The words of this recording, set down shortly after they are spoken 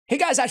Hey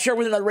guys, I share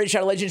with another Raid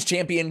Shadow Legends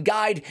champion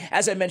guide.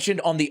 As I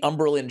mentioned on the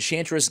Umbral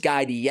Enchantress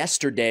guide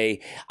yesterday,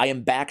 I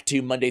am back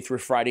to Monday through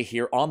Friday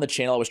here on the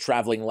channel. I was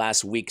traveling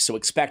last week, so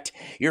expect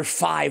your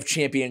 5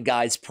 champion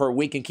guides per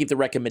week and keep the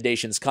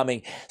recommendations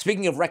coming.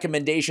 Speaking of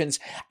recommendations,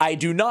 I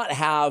do not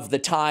have the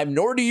time,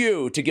 nor do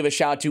you, to give a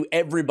shout out to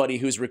everybody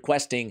who's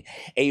requesting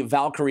a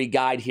Valkyrie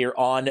guide here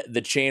on the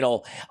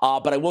channel,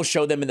 but I will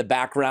show them in the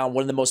background.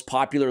 One of the most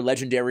popular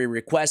legendary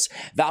requests.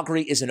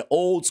 Valkyrie is an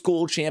old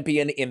school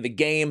champion in the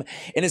game,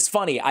 and it's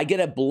funny, I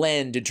get a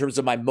blend in terms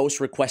of my most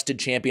requested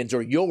champions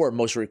or your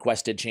most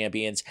requested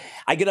champions.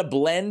 I get a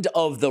blend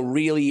of the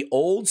really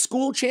old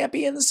school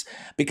champions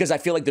because I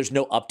feel like there's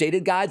no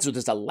updated guides, or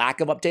there's a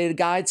lack of updated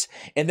guides,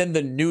 and then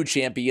the new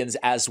champions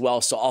as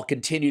well. So I'll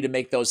continue to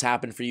make those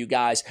happen for you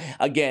guys.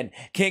 Again,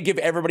 can't give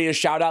everybody a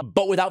shout out,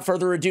 but without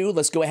further ado,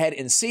 let's go ahead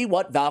and see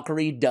what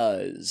Valkyrie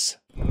does.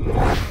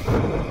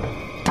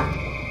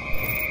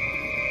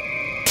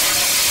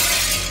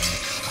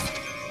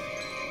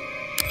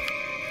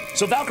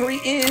 So Valkyrie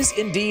is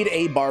indeed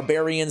a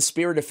barbarian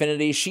spirit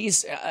affinity.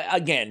 She's,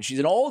 again, she's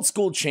an old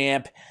school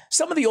champ.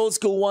 Some of the old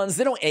school ones,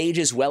 they don't age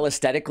as well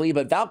aesthetically,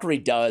 but Valkyrie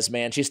does,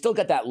 man. She's still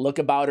got that look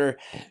about her.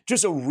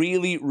 Just a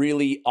really,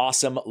 really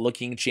awesome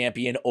looking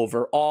champion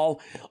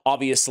overall.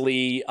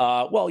 Obviously,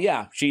 well,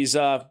 yeah, she's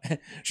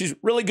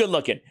really good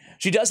looking.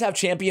 She does have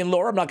champion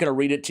lore. I'm not going to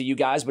read it to you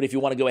guys, but if you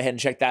want to go ahead and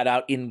check that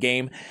out in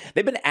game,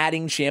 they've been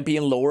adding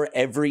champion lore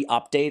every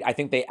update. I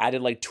think they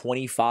added like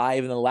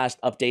 25 in the last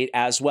update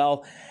as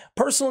well.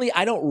 Personally,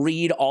 I don't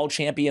read all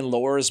champion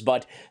lores,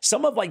 but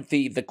some of like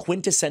the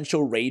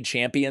quintessential raid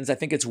champions, I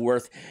think it's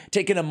worth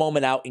taking a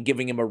moment out and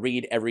giving them a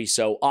read every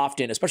so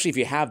often, especially if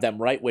you have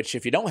them, right? Which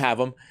if you don't have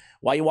them,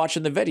 why are you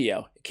watching the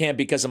video? It can't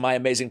because of my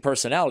amazing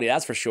personality,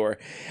 that's for sure.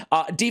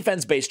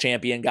 Defense-based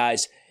champion,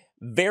 guys.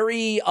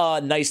 Very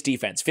nice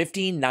defense,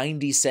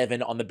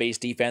 1597 on the base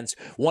defense,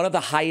 one of the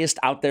highest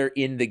out there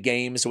in the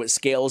game, so it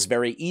scales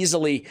very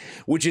easily,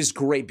 which is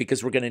great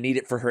because we're going to need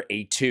it for her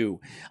A2.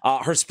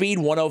 Her speed,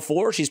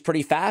 104, she's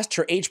pretty fast.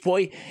 Her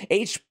HP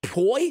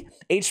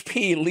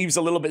leaves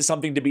a little bit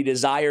something to be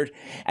desired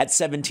at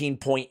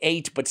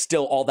 17.8, but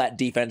still all that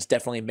defense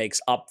definitely makes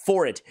up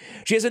for it.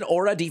 She has an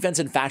aura, defense,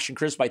 and faction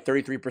crisp by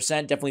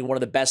 33%, definitely one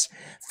of the best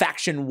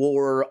faction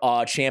war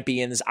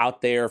champions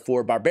out there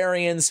for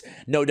barbarians,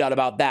 no doubt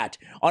about that.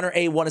 On her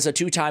A1 is a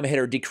 2-time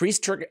hitter,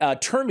 decreased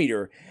turn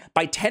meter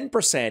by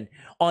 10%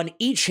 on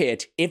each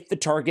hit if the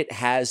target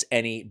has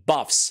any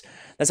buffs.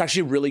 That's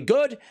actually really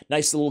good.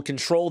 Nice little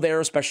control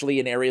there, especially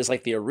in areas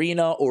like the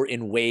arena or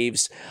in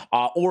waves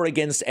or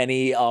against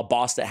any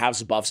boss that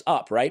has buffs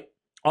up, right?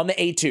 On the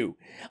A2,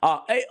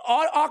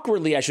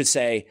 awkwardly, I should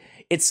say,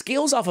 it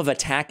scales off of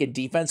attack and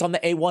defense on the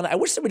A1. I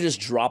wish they would just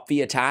drop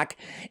the attack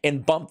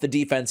and bump the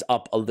defense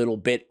up a little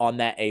bit on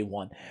that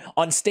A1.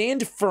 On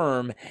Stand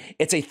Firm,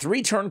 it's a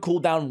 3-turn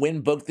cooldown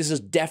win book. This is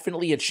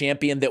definitely a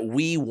champion that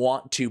we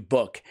want to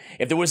book.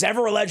 If there was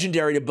ever a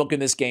legendary to book in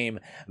this game,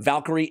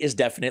 Valkyrie is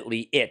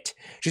definitely it.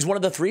 She's one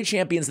of the 3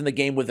 champions in the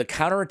game with a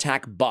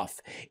counterattack buff.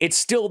 It's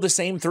still the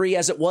same 3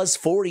 as it was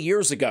 40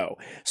 years ago.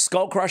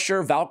 Skull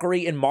Crusher,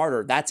 Valkyrie, and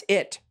Martyr. That's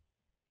it.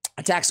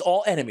 Attacks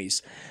all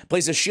enemies.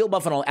 Plays a shield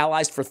buff on all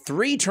allies for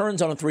 3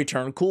 turns on a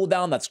 3-turn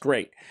cooldown. That's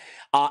great.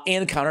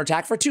 And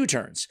counterattack for 2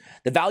 turns.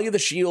 The value of the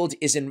shield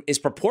is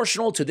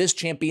proportional to this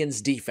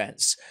champion's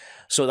defense.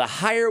 So the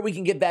higher we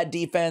can get that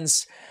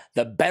defense,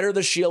 the better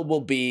the shield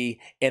will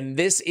be. And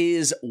this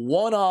is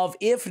one of,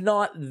 if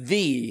not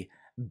the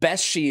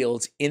best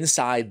shields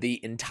inside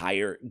the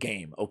entire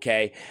game,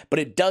 okay? But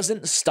it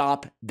doesn't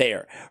stop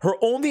there. Her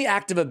only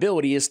active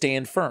ability is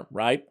Stand Firm,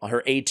 right? On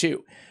her A2.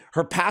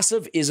 Her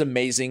passive is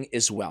amazing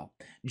as well.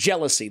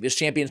 Jealousy. This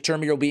champion's turn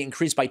meter will be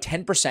increased by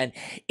 10%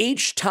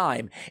 each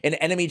time an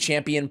enemy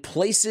champion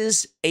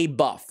places a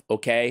buff,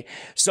 okay?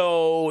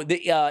 So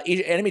the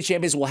enemy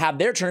champions will have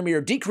their turn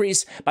meter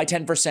decrease by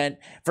 10%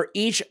 for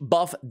each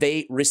buff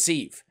they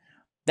receive.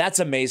 That's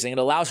amazing. It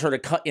allows her to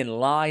cut in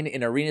line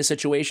in arena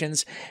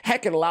situations.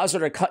 Heck, it allows her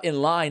to cut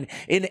in line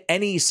in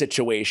any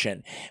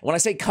situation. When I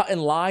say cut in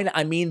line,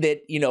 I mean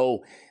that, you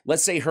know,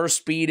 let's say her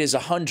speed is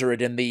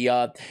 100 and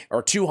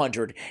or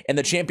 200, and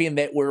the champion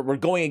that we're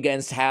going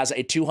against has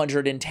a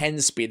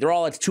 210 speed. They're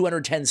all at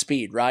 210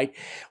 speed, right?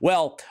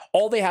 Well,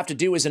 all they have to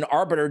do is an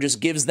arbiter just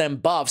gives them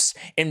buffs,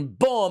 and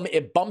boom,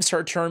 it bumps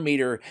her turn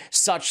meter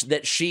such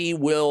that she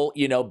will,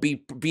 you know,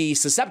 be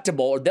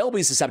susceptible, or they'll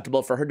be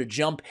susceptible for her to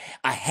jump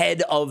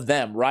ahead of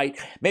them, right?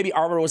 Maybe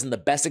arbiter wasn't the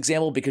best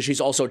example because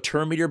she's also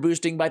turn meter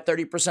boosting by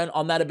 30%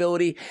 on that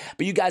ability,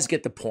 but you guys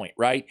get the point,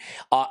 right?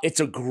 It's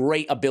a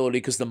great ability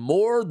because the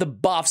more the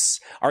buffs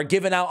are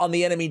given out on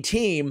the enemy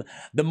team,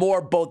 the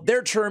more both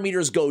their turn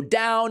meters go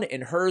down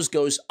and hers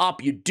goes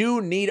up. You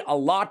do need a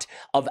lot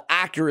of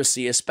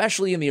accuracy,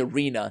 especially in the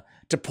arena,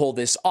 to pull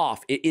this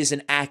off. It is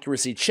an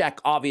accuracy check,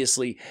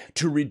 obviously,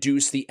 to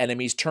reduce the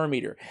enemy's turn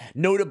meter.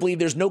 Notably,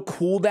 there's no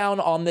cooldown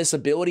on this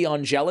ability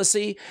on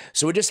Jealousy,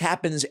 so it just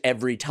happens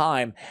every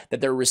time that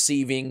they're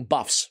receiving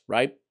buffs,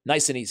 right?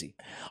 Nice and easy.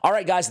 All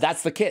right, guys,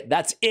 that's the kit.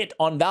 That's it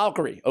on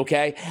Valkyrie,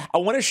 okay? I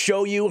want to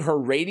show you her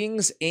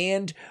ratings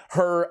and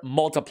her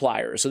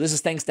multipliers. So this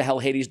is thanks to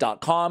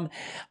hellhades.com.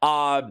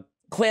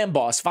 Clan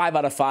Boss, 5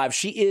 out of 5.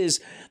 She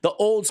is the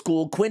old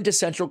school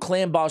quintessential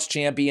Clan Boss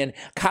champion.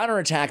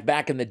 Counterattack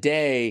back in the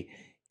day,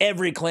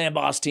 every Clan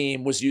Boss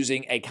team was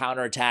using a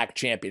counterattack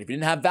champion. If you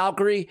didn't have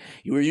Valkyrie,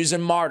 you were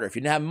using Martyr. If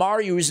you didn't have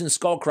Martyr, you were using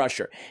Skull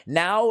Crusher.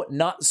 Now,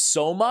 not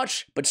so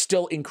much, but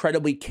still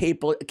incredibly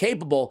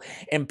capable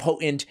and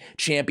potent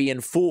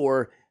champion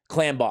for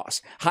Clan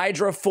Boss.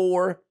 Hydra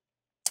 4,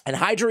 and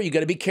Hydra, you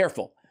got to be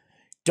careful.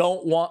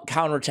 Don't want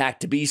counterattack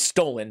to be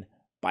stolen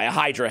by a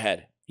Hydra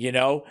head, you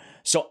know?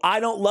 So I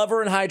don't love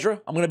her in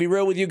Hydra. I'm going to be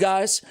real with you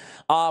guys,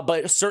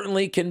 but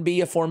certainly can be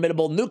a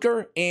formidable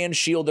nuker and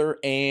shielder,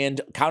 and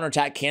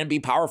counterattack can be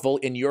powerful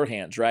in your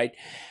hands, right?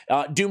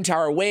 Doom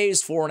Tower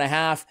Waves,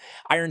 4.5.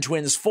 Iron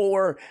Twins,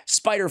 4.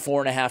 Spider,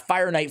 4.5.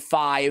 Fire Knight,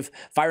 5.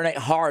 Fire Knight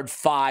Hard,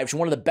 5. She's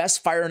one of the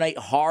best Fire Knight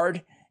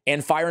Hard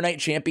and Fire Knight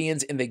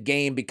champions in the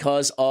game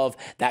because of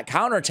that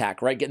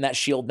counterattack, right? Getting that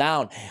shield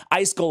down.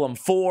 Ice Golem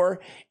 4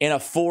 and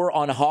a 4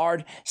 on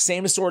hard.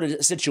 Same sort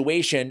of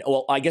situation.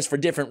 Well, I guess for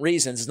different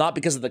reasons. It's not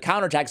because of the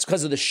counterattack, it's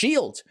because of the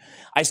shield.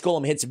 Ice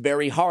Golem hits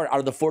very hard. Out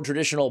of the 4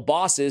 traditional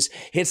bosses,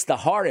 hits the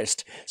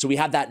hardest. So we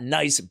have that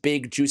nice,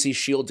 big, juicy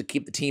shield to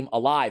keep the team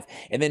alive.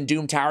 And then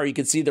Doom Tower, you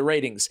can see the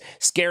ratings.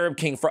 Scarab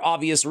King, for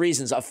obvious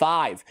reasons, a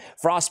 5.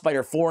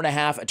 Frostbiter,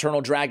 4.5.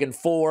 Eternal Dragon,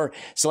 4.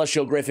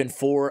 Celestial Griffin,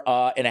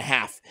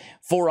 4.5.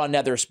 4 on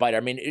Nether Spider. I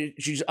mean,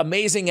 she's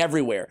amazing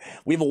everywhere.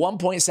 We have a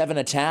 1.7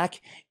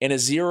 attack and a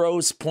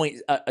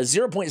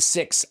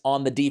 0.6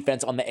 on the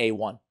defense on the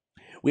A1.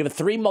 We have a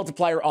 3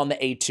 multiplier on the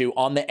A2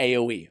 on the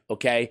AoE,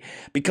 okay?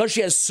 Because she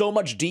has so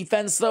much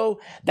defense, though,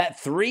 that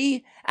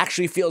 3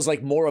 actually feels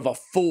like more of a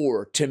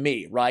 4 to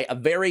me, right? A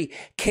very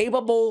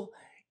capable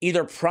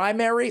either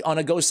primary on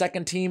a go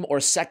second team or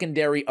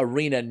secondary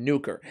arena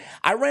nuker.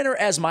 I ran her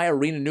as my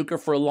arena nuker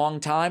for a long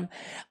time.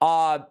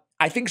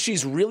 I think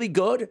she's really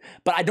good,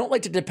 but I don't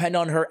like to depend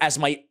on her as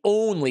my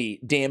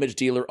only damage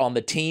dealer on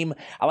the team.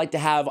 I like to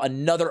have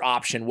another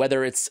option,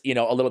 whether it's, you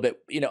know, a little bit,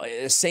 you know,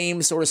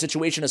 same sort of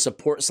situation, a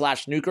support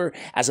slash nuker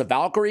as a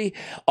Valkyrie,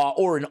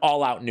 or an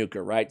all-out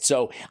nuker, right?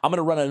 So I'm going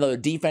to run another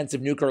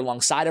defensive nuker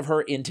alongside of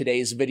her in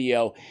today's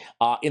video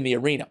in the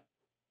arena.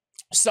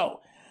 So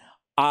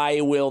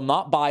I will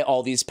not buy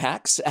all these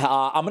packs.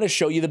 I'm going to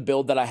show you the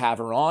build that I have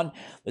her on.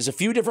 There's a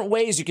few different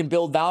ways you can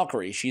build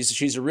Valkyrie.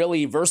 She's a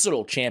really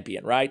versatile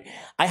champion, right?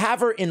 I have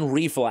her in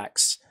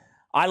Reflex.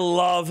 I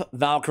love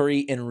Valkyrie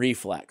in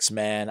Reflex,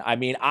 man. I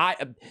mean,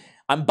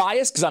 I'm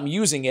biased because I'm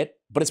using it,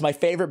 but it's my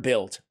favorite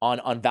build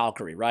on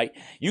Valkyrie, right?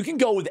 You can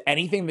go with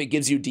anything that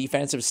gives you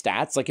defensive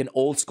stats, like an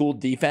old school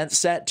defense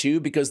set too,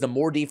 because the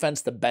more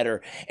defense, the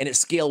better, and it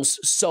scales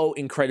so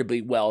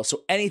incredibly well.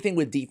 So anything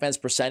with defense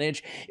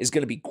percentage is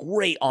going to be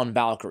great on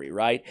Valkyrie,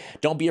 right?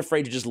 Don't be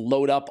afraid to just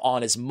load up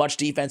on as much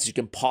defense as you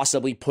can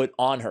possibly put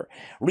on her.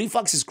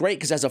 Reflex is great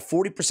because it has a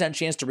 40%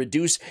 chance to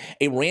reduce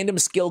a random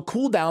skill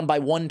cooldown by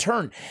 1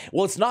 turn.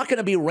 Well, it's not going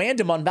to be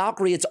random on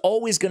Valkyrie. It's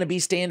always going to be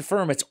Stand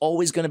Firm. It's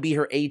always going to be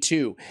her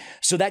A2.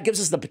 So that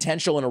gives us the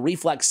potential in a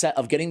Reflex set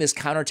of getting this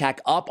counterattack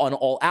up on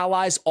all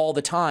allies all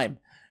the time,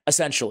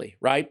 essentially,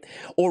 right?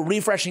 Or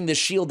refreshing this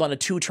shield on a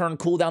 2-turn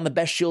cooldown, the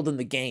best shield in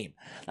the game.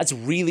 That's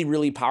really,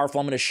 really powerful.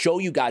 I'm going to show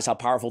you guys how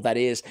powerful that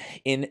is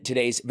in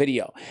today's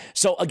video.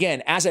 So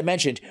again, as I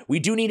mentioned, we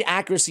do need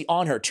accuracy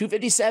on her.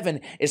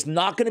 257 is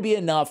not going to be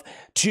enough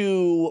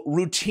to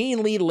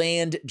routinely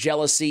land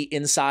Jealousy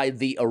inside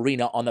the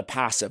arena on the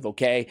passive,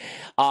 okay?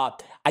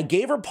 I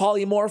gave her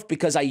Polymorph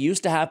because I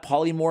used to have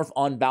Polymorph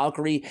on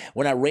Valkyrie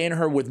when I ran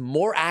her with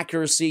more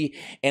accuracy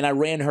and I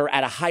ran her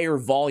at a higher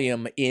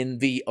volume in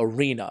the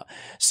arena.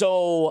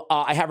 So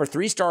I have her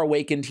 3-star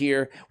Awakened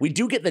here. We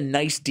do get the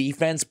nice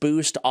defense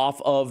boost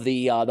off of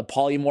the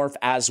Polymorph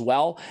as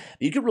well.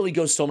 You could really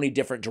go so many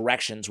different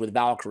directions with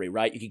Valkyrie,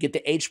 right? You could get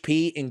the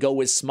HP and go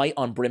with Smite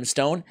on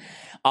Brimstone.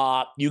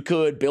 You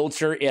could build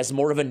her as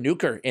more of a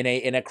nuker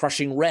in a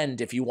Crushing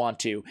Rend if you want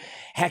to.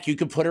 Heck, you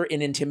could put her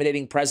in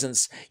Intimidating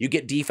Presence. You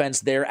get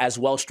defense there as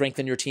well,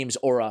 strengthen your team's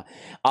aura.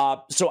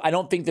 So I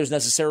don't think there's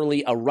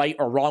necessarily a right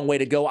or wrong way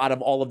to go out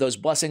of all of those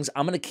blessings.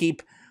 I'm going to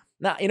keep...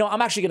 Now, you know,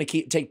 I'm actually going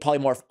to take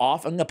Polymorph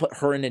off. I'm going to put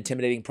her in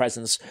Intimidating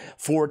Presence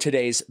for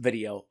today's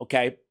video,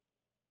 okay?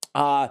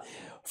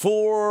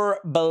 For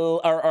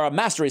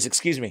Masteries,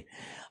 excuse me.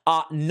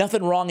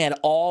 Nothing wrong at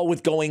all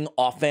with going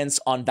offense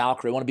on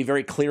Valkyrie. I want to be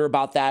very clear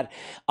about that.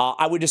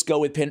 I would just go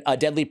with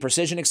Deadly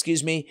Precision,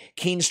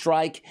 Keen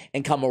Strike,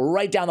 and come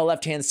right down the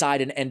left-hand side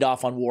and end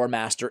off on War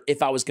Master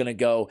if I was going to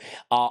go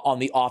on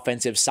the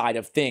offensive side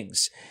of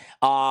things.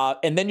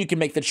 And then you can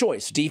make the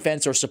choice,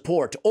 defense or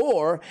support,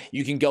 or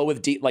you can go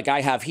with, like I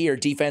have here,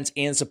 defense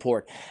and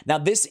support. Now,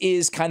 this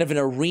is kind of an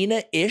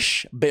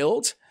arena-ish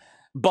build,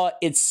 but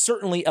it's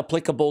certainly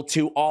applicable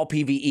to all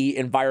PvE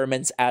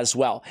environments as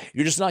well.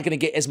 You're just not going to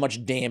get as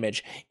much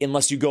damage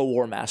unless you go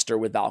War Master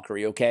with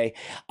Valkyrie, okay?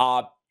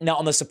 Now,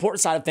 on the support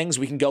side of things,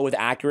 we can go with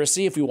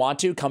accuracy if we want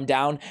to. Come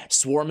down,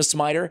 Swarm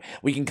Smiter.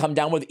 We can come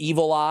down with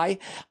Evil Eye.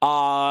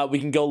 We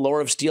can go Lore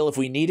of Steel if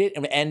we need it,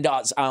 and end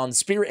on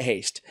Spirit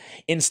Haste.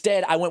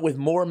 Instead, I went with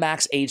more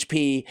max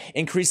HP,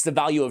 increase the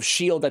value of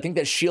Shield. I think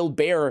that Shield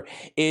Bearer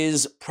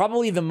is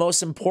probably the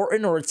most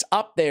important, or it's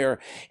up there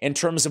in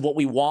terms of what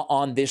we want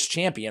on this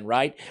champion,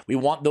 right? We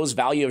want those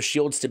value of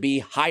shields to be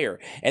higher.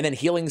 And then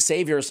Healing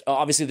Saviors,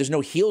 obviously there's no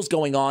heals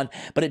going on,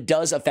 but it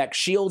does affect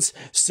shields.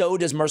 So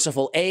does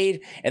Merciful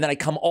Aid. And then I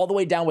come all the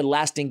way down with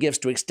Lasting Gifts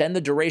to extend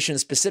the duration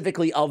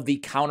specifically of the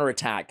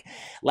counterattack.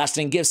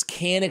 Lasting Gifts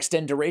can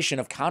extend duration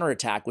of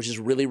counterattack, which is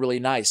really, really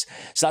nice.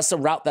 So that's the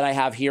route that I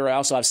have here. I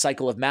also have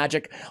Cycle of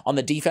Magic. On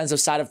the defensive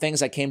side of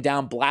things, I came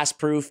down Blast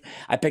Proof.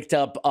 I picked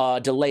up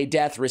Delay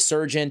Death,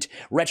 Resurgent,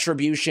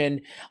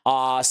 Retribution,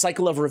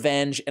 Cycle of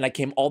Revenge, and I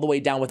came all the way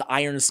down with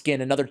Iron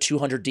Skin, another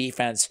 200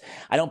 defense.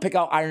 I don't pick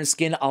out Iron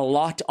Skin a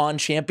lot on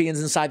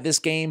champions inside this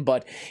game,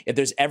 but if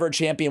there's ever a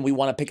champion we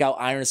want to pick out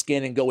Iron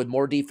Skin and go with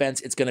more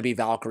defense, it's going to be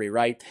Valkyrie,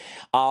 right?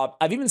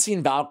 I've even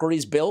seen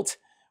Valkyries built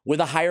with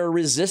a higher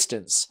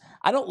resistance.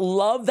 I don't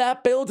love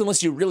that build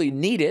unless you really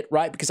need it,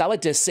 right? Because I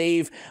like to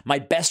save my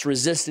best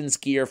resistance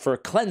gear for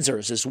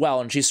cleansers as well,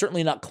 and she's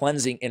certainly not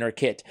cleansing in her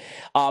kit.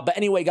 But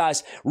anyway,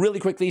 guys, really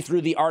quickly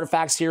through the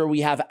artifacts here,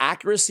 we have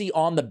accuracy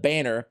on the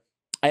banner.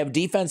 I have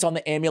defense on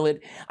the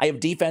amulet. I have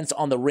defense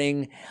on the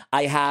ring.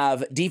 I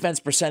have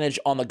defense percentage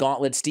on the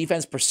gauntlets,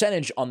 defense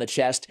percentage on the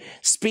chest,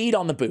 speed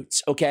on the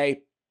boots,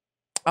 okay?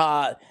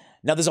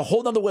 Now, there's a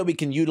whole other way we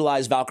can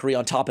utilize Valkyrie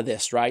on top of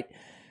this, right?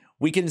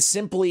 We can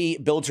simply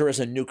build her as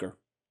a nuker,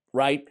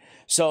 right?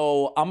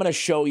 So I'm going to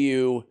show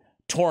you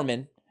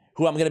Tormund,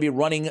 who I'm going to be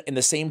running in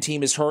the same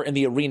team as her in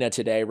the arena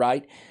today,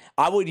 right?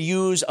 I would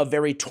use a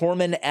very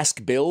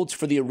Tormund-esque build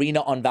for the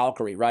arena on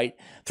Valkyrie, right?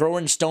 Throw her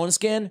in Stone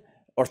Skin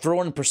or throw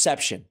her in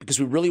Perception, because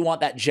we really want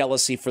that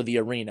jealousy for the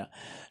arena.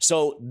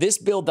 So this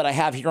build that I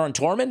have here on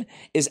Tormund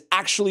is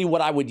actually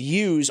what I would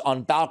use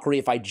on Valkyrie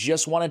if I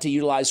just wanted to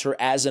utilize her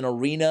as an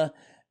arena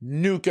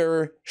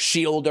nuker,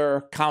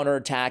 shielder,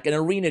 counterattack, an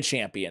arena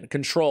champion,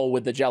 control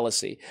with the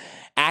jealousy.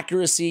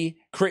 Accuracy,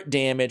 crit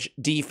damage,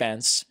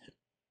 defense,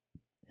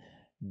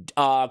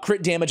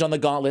 crit damage on the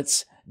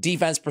gauntlets,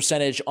 defense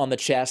percentage on the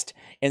chest,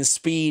 and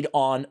speed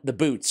on the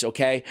boots,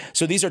 okay?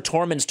 So these are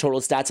Tormund's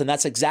total stats, and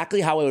that's exactly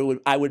how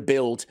I would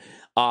build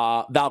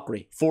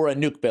Valkyrie for a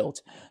nuke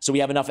build. So we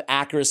have enough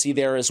accuracy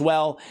there as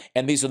well,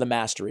 and these are the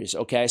masteries,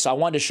 okay? So I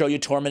wanted to show you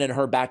Tormund and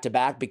her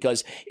back-to-back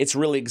because it's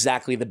really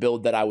exactly the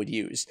build that I would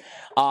use.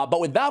 But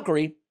with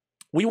Valkyrie,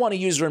 we want to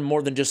use her in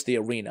more than just the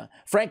arena.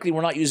 Frankly,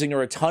 we're not using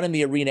her a ton in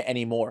the arena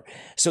anymore.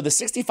 So the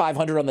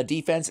 6,500 on the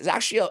defense is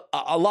actually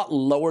a lot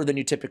lower than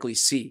you typically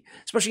see,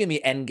 especially in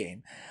the end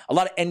game. A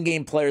lot of end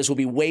game players will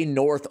be way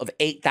north of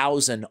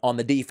 8,000 on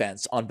the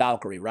defense on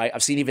Valkyrie, right?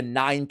 I've seen even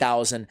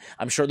 9,000.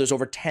 I'm sure there's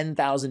over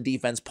 10,000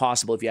 defense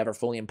possible if you have her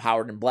fully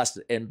empowered and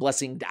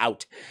blessinged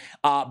out.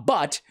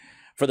 But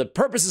for the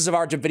purposes of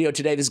our video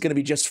today, this is going to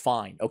be just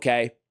fine,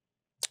 okay?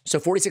 So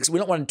 46, we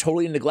don't want to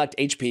totally neglect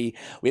HP.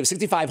 We have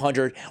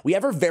 6,500. We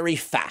have her very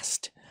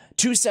fast.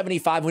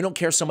 275, we don't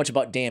care so much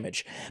about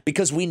damage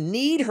because we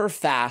need her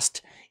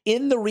fast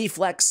in the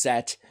reflex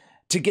set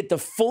to get the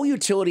full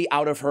utility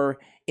out of her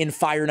in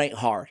Fire Knight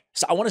Hard.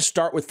 So I want to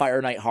start with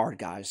Fire Knight Hard,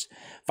 guys.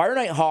 Fire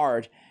Knight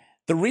Hard,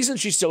 the reason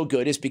she's so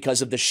good is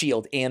because of the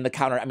shield and the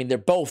counter. I mean, they're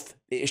both,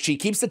 she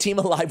keeps the team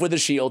alive with the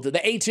shield, the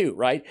A2,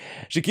 right?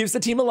 She keeps the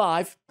team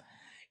alive.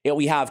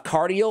 We have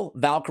Cardiel,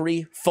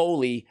 Valkyrie,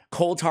 Foley,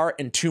 Cold Heart,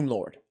 and Tomb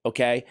Lord,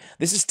 okay?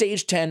 This is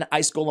stage 10,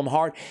 Ice Golem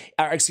Hard,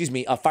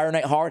 Fire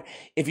Knight Hard.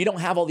 If you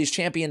don't have all these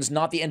champions,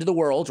 not the end of the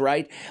world,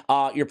 right?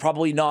 You're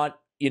probably not,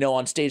 you know,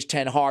 on stage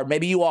 10 hard.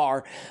 Maybe you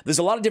are. There's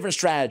a lot of different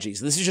strategies.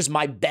 This is just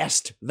my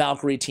best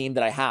Valkyrie team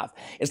that I have.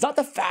 It's not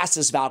the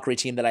fastest Valkyrie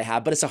team that I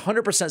have, but it's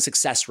 100%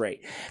 success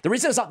rate. The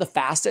reason it's not the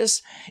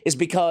fastest is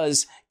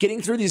because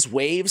getting through these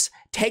waves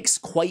takes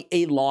quite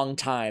a long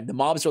time. The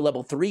mobs are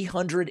level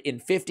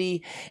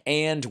 350,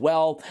 and,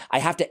 well, I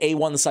have to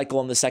A1 the cycle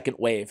on the second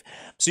wave.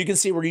 So you can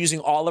see we're using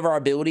all of our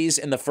abilities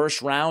in the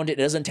first round. It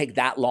doesn't take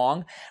that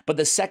long, but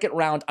the second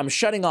round, I'm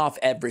shutting off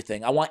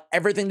everything. I want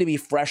everything to be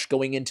fresh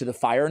going into the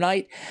Fire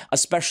Knight,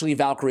 especially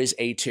Valkyrie's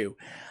A2.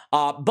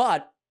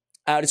 But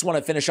I just want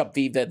to finish up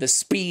the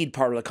speed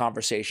part of the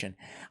conversation.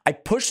 I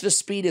push the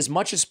speed as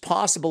much as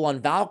possible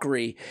on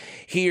Valkyrie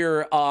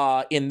here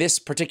in this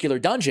particular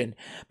dungeon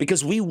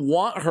because we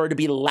want her to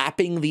be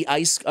lapping the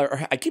ice,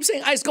 or I keep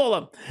saying Ice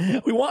Golem.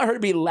 We want her to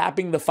be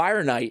lapping the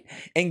Fire Knight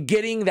and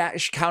getting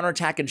that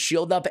counterattack and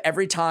shield up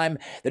every time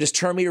that his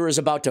turn meter is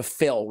about to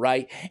fill,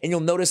 right? And you'll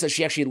notice that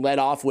she actually led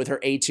off with her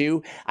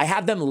A2. I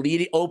have them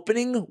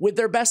opening with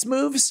their best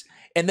moves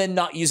and then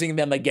not using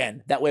them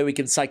again. That way we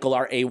can cycle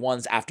our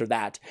A1s after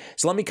that.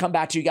 So let me come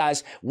back to you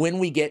guys when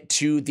we get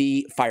to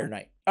the Fire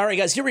Knight. All right,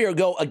 guys, here we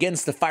go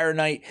against the Fire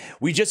Knight.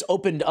 We just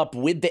opened up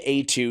with the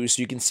A2, so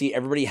you can see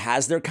everybody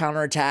has their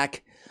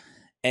counterattack.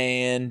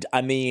 And,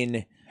 I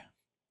mean,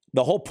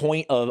 the whole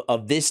point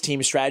of this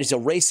team strategy is a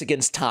race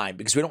against time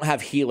because we don't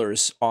have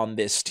healers on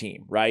this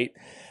team, right?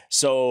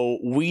 So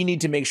we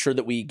need to make sure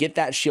that we get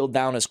that shield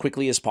down as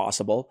quickly as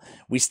possible.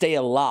 We stay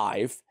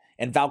alive.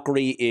 And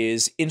Valkyrie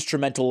is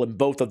instrumental in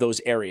both of those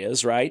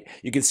areas, right?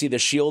 You can see the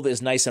shield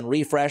is nice and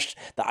refreshed.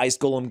 The Ice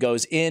Golem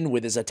goes in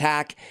with his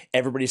attack.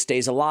 Everybody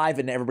stays alive,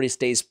 and everybody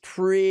stays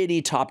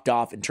pretty topped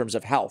off in terms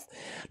of health.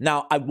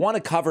 Now, I want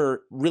to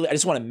cover, really, I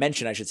just want to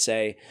mention, I should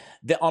say,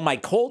 that on my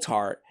Cold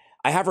Heart,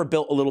 I have her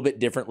built a little bit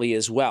differently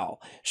as well.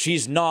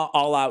 She's not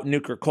all out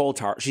nuker Cold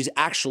Heart. She's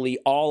actually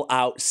all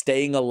out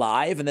staying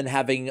alive and then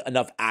having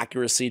enough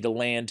accuracy to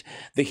land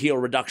the heal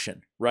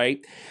reduction,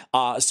 right?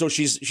 So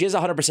she has a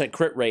 100%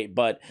 crit rate,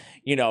 but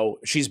you know,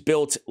 she's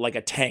built like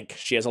a tank.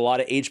 She has a lot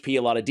of HP,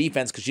 a lot of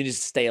defense because she needs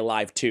to stay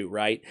alive too,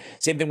 right?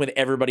 Same thing with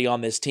everybody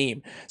on this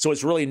team. So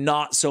it's really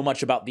not so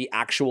much about the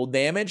actual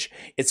damage.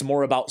 It's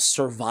more about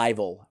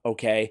survival,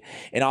 okay?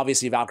 And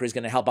obviously Valkyrie is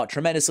going to help out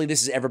tremendously.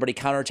 This is everybody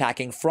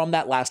counterattacking from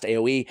that last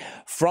AoE,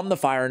 from the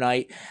Fire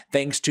Knight,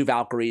 thanks to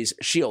Valkyrie's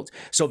shield.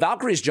 So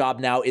Valkyrie's job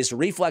now is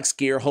reflex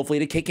gear, hopefully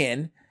to kick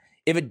in.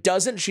 If it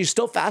doesn't, she's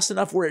still fast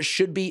enough where it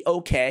should be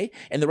okay,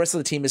 and the rest of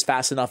the team is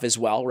fast enough as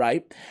well,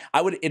 right?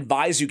 I would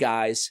advise you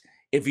guys,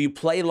 if you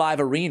play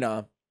live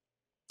arena,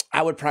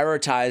 I would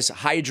prioritize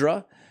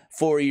Hydra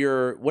for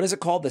your, what is it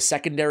called? The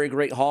secondary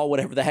Great Hall,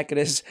 whatever the heck it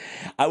is.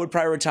 I would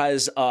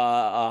prioritize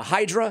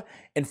Hydra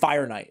and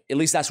Fire Knight. At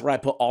least that's where I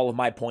put all of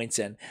my points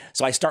in.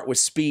 So I start with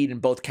speed in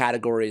both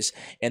categories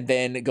and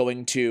then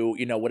going to,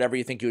 you know, whatever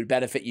you think would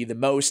benefit you the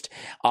most.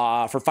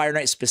 For Fire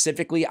Knight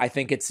specifically, I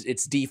think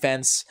it's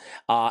defense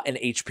and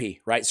HP,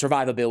 right?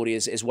 Survivability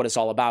is what it's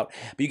all about.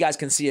 But you guys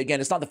can see,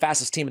 again, it's not the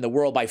fastest team in the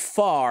world by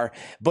far,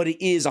 but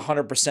it is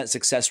 100%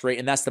 success rate.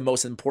 And that's the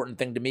most important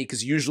thing to me,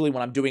 because usually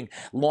when I'm doing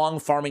long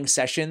farming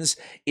sessions,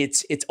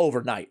 it's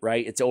overnight,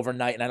 right? It's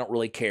overnight, and I don't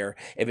really care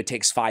if it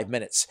takes 5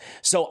 minutes.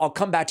 So I'll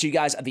come back to you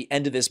guys at the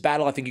end of this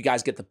battle. I think you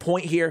guys get the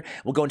point here.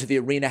 We'll go into the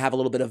arena, have a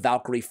little bit of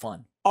Valkyrie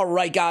fun. All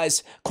right,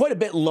 guys, quite a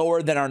bit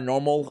lower than our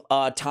normal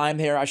time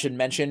here, I should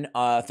mention.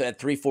 At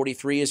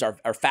 3:43 is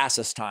our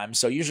fastest time.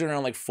 So usually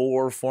around like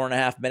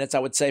 4.5 minutes, I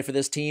would say, for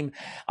this team.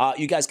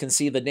 You guys can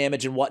see the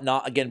damage and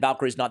whatnot. Again,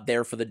 Valkyrie's not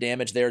there for the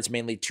damage there. It's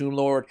mainly Toon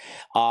Lord.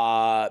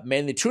 And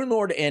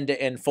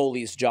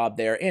Foley's job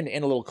there, and a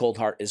little Cold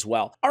Heart as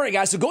well. All right,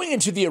 guys, so going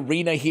into the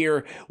arena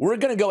here, we're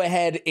going to go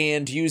ahead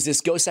and use this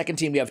Go Second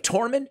team. We have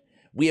Tormund,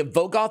 we have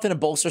Vogoth in a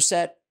bolster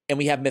set, and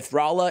we have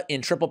Mithrala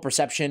in triple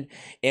perception,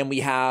 and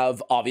we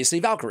have, obviously,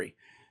 Valkyrie.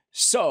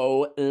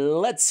 So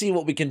let's see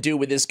what we can do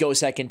with this Go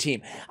Second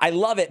team. I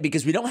love it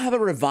because we don't have a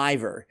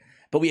Reviver,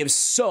 but we have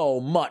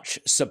so much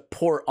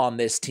support on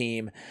this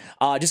team.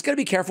 Just got to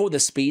be careful with the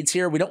speeds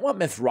here. We don't want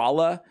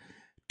Mithrala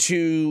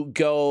to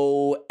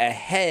go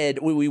ahead.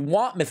 We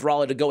want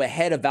Mithrala to go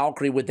ahead of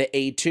Valkyrie with the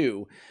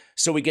A2.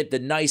 So we get the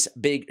nice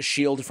big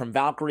shield from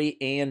Valkyrie,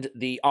 and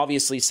the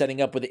obviously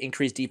setting up with the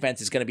increased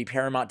defense is going to be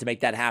paramount to make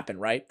that happen,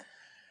 right?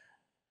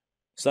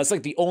 So that's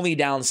like the only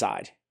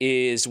downside,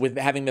 is with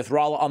having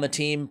Mithrala on the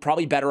team.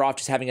 Probably better off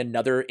just having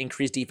another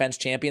increased defense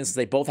champion, since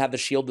they both have the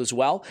shield as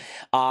well.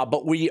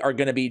 But we are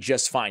going to be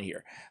just fine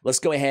here. Let's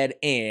go ahead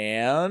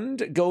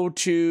and go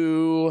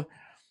to...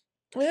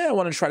 Yeah, I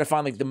want to try to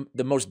find like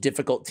the most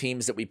difficult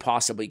teams that we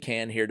possibly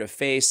can here to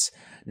face.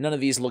 None of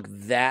these look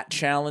that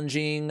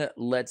challenging.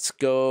 Let's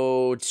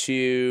go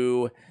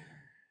to...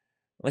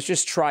 Let's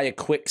just try a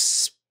quick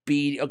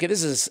speed. Okay,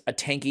 this is a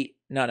tanky...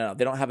 No,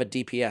 they don't have a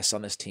DPS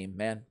on this team,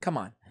 man. Come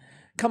on.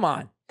 Come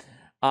on.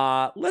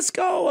 Let's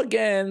go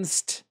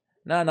against...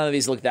 No, none of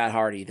these look that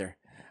hard either.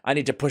 I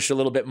need to push a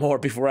little bit more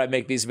before I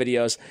make these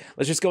videos.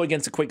 Let's just go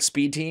against a quick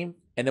speed team,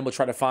 and then we'll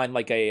try to find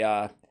like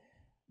a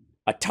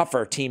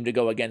tougher team to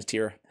go against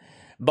here.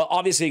 But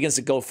obviously against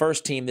the Go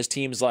First team, this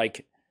team's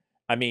like,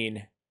 I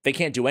mean, they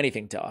can't do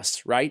anything to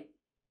us, right?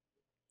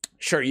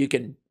 Sure, you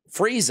can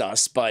freeze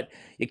us, but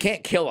you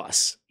can't kill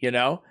us, you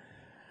know?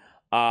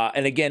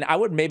 And again, I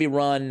would maybe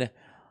run...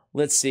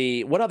 Let's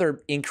see, what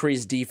other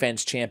increased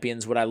defense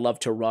champions would I love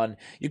to run?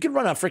 You could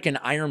run a freaking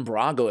Iron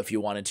Brago if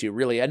you wanted to,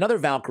 really. Another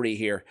Valkyrie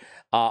here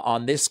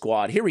on this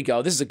squad. Here we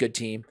go. This is a good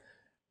team.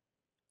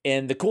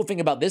 And the cool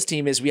thing about this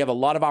team is we have a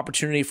lot of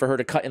opportunity for her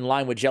to cut in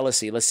line with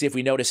Jealousy. Let's see if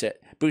we notice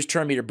it. Boost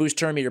turn meter, boost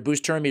turn meter,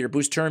 boost turn meter,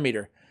 boost turn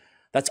meter.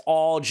 That's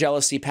all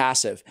Jealousy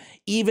passive.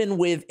 Even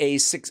with a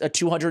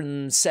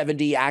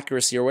 270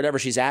 accuracy or whatever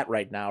she's at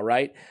right now,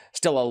 right?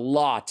 Still a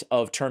lot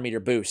of turn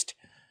meter boost.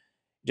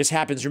 Just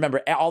happens,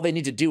 remember, all they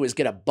need to do is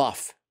get a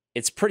buff.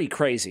 It's pretty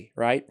crazy,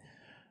 right?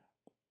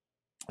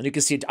 And you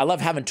can see, I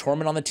love having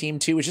Tormund on the team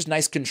too. It's just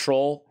nice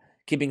control,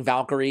 keeping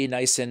Valkyrie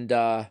nice and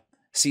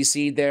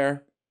CC'd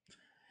there.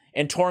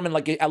 And Tormund,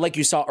 like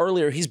you saw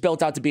earlier, he's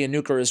built out to be a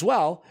nuker as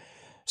well.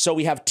 So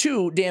we have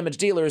two damage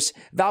dealers.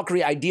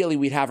 Valkyrie, ideally,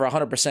 we'd have her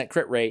 100%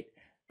 crit rate,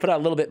 put out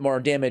a little bit more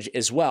damage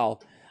as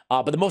well.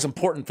 But the most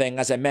important thing,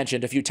 as I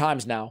mentioned a few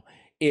times now,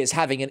 is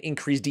having an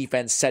increased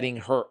defense, setting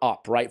her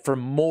up, right, for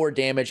more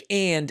damage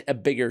and a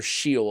bigger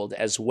shield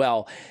as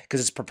well,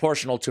 because it's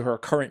proportional to her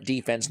current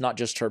defense, not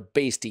just her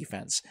base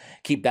defense.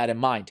 Keep that in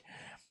mind.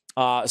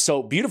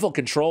 So beautiful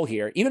control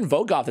here. Even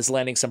Vogoth is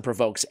landing some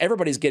provokes.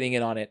 Everybody's getting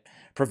in on it.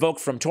 Provoke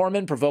from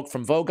Tormund, provoke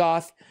from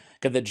Vogoth.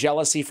 Got the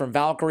jealousy from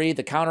Valkyrie,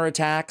 the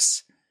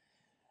counterattacks.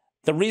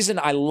 The reason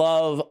I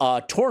love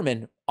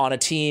Tormund on a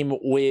team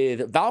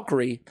with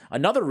Valkyrie,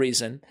 another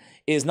reason,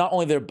 is not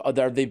only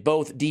are they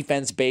both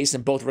defense-based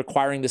and both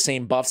requiring the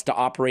same buffs to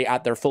operate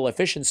at their full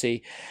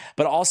efficiency,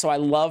 but also I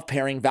love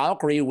pairing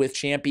Valkyrie with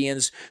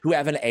champions who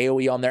have an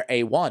AoE on their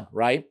A1,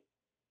 right?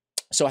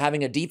 So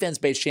having a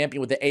defense-based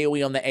champion with the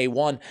AoE on the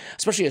A1,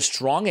 especially a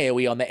strong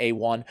AoE on the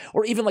A1,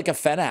 or even like a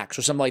Phoenix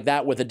or something like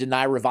that with a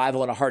Deny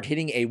Revival and a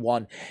hard-hitting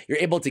A1, you're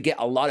able to get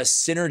a lot of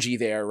synergy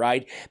there,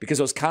 right? Because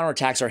those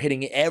counterattacks are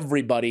hitting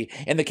everybody.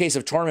 In the case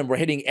of Tormund, we're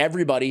hitting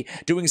everybody,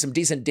 doing some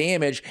decent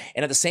damage,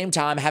 and at the same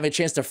time having a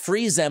chance to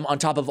freeze them on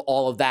top of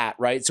all of that,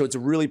 right? So it's a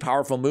really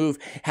powerful move.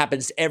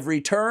 Happens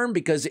every turn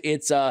because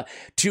it's a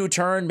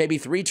 2-turn, maybe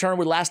 3-turn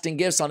with lasting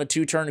gifts on a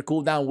 2-turn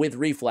cooldown with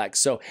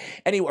reflex. So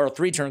anywhere, or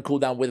 3-turn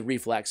cooldown with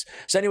reflex.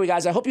 So anyway,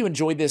 guys, I hope you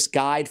enjoyed this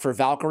guide for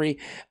Valkyrie.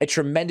 A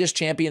tremendous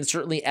champion,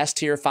 certainly S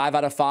tier, 5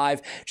 out of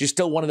 5. She's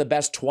still one of the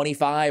best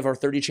 25 or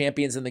 30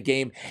 champions in the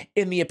game,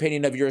 in the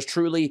opinion of yours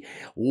truly.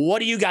 What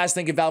do you guys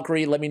think of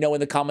Valkyrie? Let me know in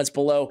the comments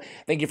below.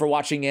 Thank you for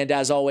watching, and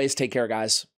as always, take care, guys.